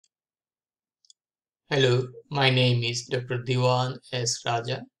Hello, my name is Dr. Diwan S.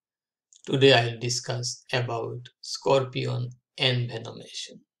 Raja. Today I'll discuss about scorpion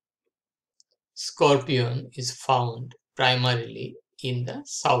envenomation. Scorpion is found primarily in the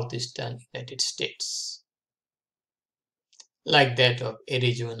southeastern United States, like that of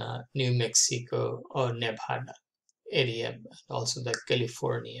Arizona, New Mexico, or Nevada area, and also the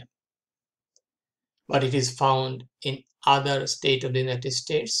California. But it is found in other states of the United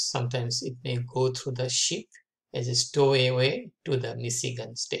States. Sometimes it may go through the ship as a stowaway to the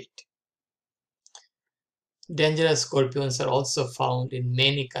Michigan state. Dangerous scorpions are also found in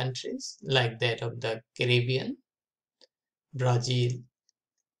many countries like that of the Caribbean, Brazil,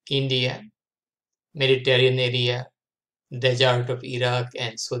 India, Mediterranean area, desert of Iraq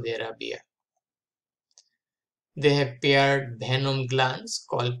and Saudi Arabia. They have paired venom glands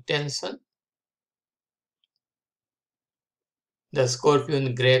called Telson. The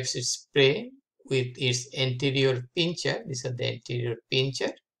scorpion grabs its prey with its anterior pincher. These are the anterior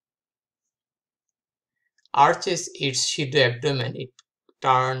pincher. Arches its pseudo-abdomen. It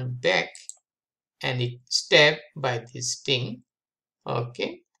turns back and it stabbed by this sting.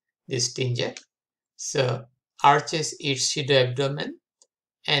 Okay, this stinger. So arches its pseudo-abdomen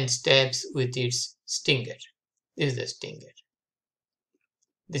and stabs with its stinger. This is the stinger.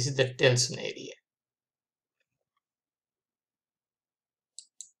 This is the Telson area.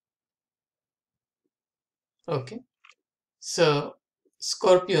 Okay, so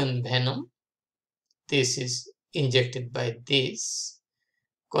scorpion venom, this is injected by this,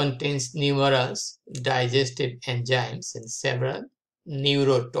 contains numerous digestive enzymes and several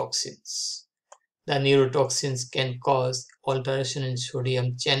neurotoxins. The neurotoxins can cause alteration in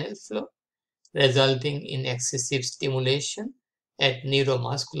sodium channel flow, resulting in excessive stimulation at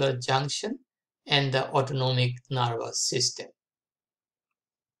neuromuscular junction and the autonomic nervous system.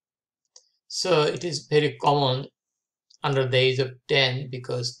 So it is very common under the age of 10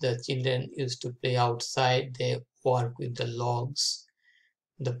 because the children used to play outside. They work with the logs,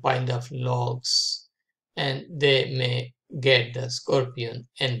 the pile of logs, and they may get the scorpion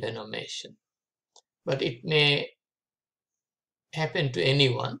envenomation. But it may happen to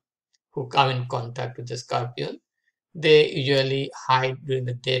anyone who come in contact with the scorpion. They usually hide during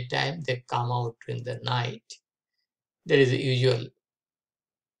the daytime. They come out during the night. There is a usual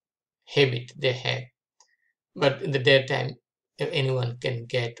habit they have. But in the daytime, if anyone can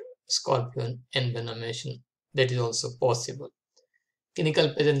get scorpion envenomation, that is also possible.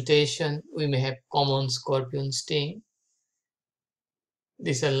 Clinical presentation, we may have common scorpion sting.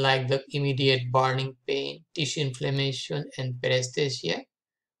 These are like the immediate burning pain, tissue inflammation, and paresthesia.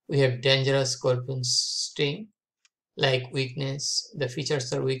 We have dangerous scorpion sting, like weakness. The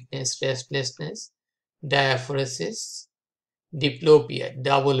features are weakness, restlessness, diaphoresis, diplopia,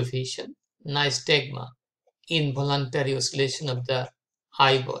 double vision, nystagma, involuntary oscillation of the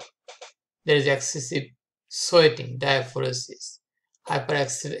eyeball. There is excessive sweating, diaphoresis,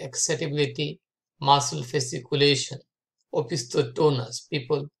 hyperexcitability, muscle fasciculation, opisthotonus.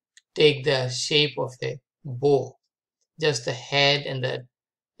 People take the shape of a bow. Just the head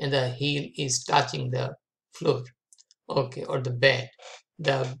and the heel is touching the floor, okay, or the bed.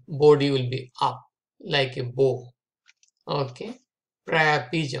 The body will be up like a bow, okay.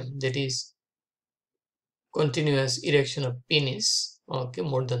 Priapism, that is continuous erection of penis, okay,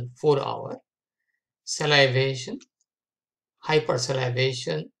 more than 4 hours. Salivation,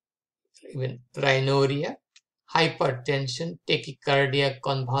 hypersalivation, even rhinorrhea, hypertension, tachycardia,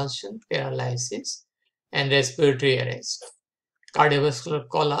 convulsion, paralysis, and respiratory arrest. Cardiovascular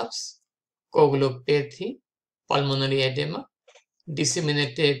collapse, coagulopathy, pulmonary edema,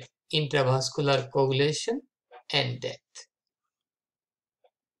 disseminated intravascular coagulation, and death.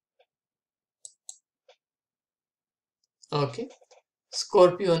 Okay,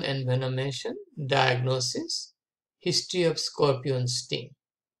 scorpion envenomation, diagnosis, history of scorpion sting.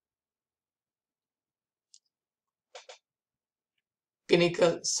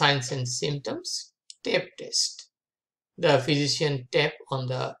 Clinical signs and symptoms, tap test. The physician tap on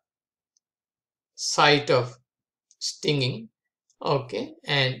the site of stinging, okay,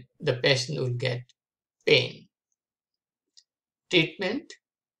 and the patient will get pain. Treatment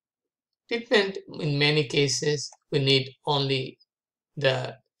in many cases we need only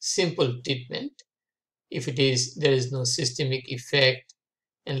the simple treatment. If there is no systemic effect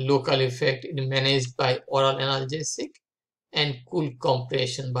and local effect, it is managed by oral analgesic and cool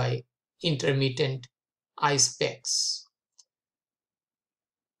compression by intermittent ice packs.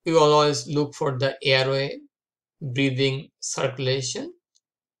 We always look for the airway, breathing, circulation,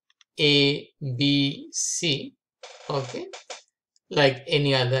 A, B, C, okay, like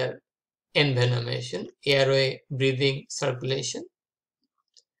any other envenomation, airway, breathing, circulation.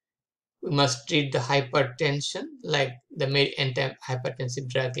 We must treat the hypertension like the anti-hypertensive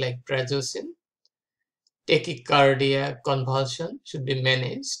drug like prazosin. Tachycardia, convulsion should be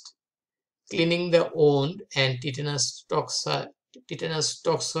managed. Cleaning the wound and tetanus toxoid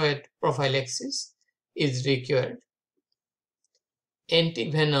prophylaxis is required.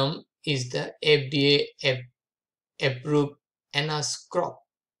 Antivenom is the FDA approved anascrop.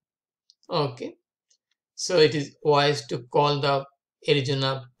 Okay, so it is wise to call the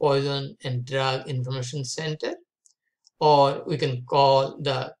Arizona Poison and Drug Information Center, or we can call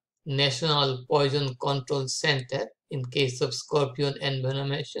the National Poison Control Center in case of scorpion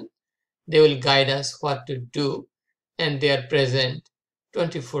envenomation. They will guide us what to do, and they are present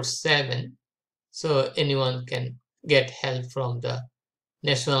 24/7, so anyone can get help from the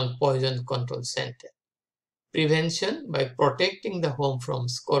National Poison Control Center. Prevention by protecting the home from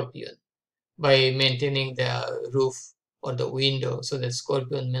scorpion, by maintaining the roof or the window so that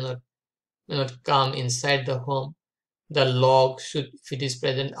scorpion may not come inside the home. The log should, if it is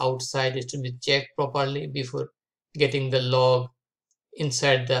present outside, it should be checked properly before getting the log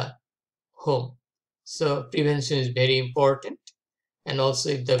inside the home. So prevention is very important. And also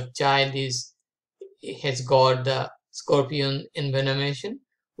if the child has got the scorpion envenomation,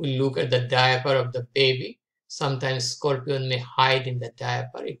 we look at the diaper of the baby. Sometimes scorpion may hide in the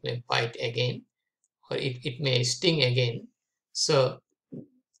diaper, it may bite again, or it may sting again. So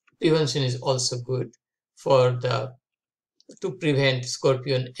prevention is also good to prevent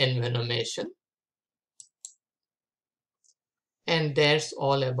scorpion envenomation. And that's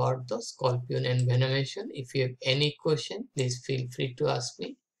all about the scorpion envenomation. If you have any question, please feel free to ask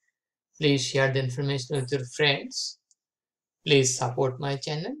me. Please share the information with your friends. Please support my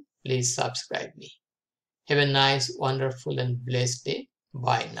channel. Please subscribe me. Have a nice, wonderful, and blessed day.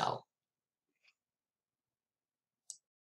 Bye now.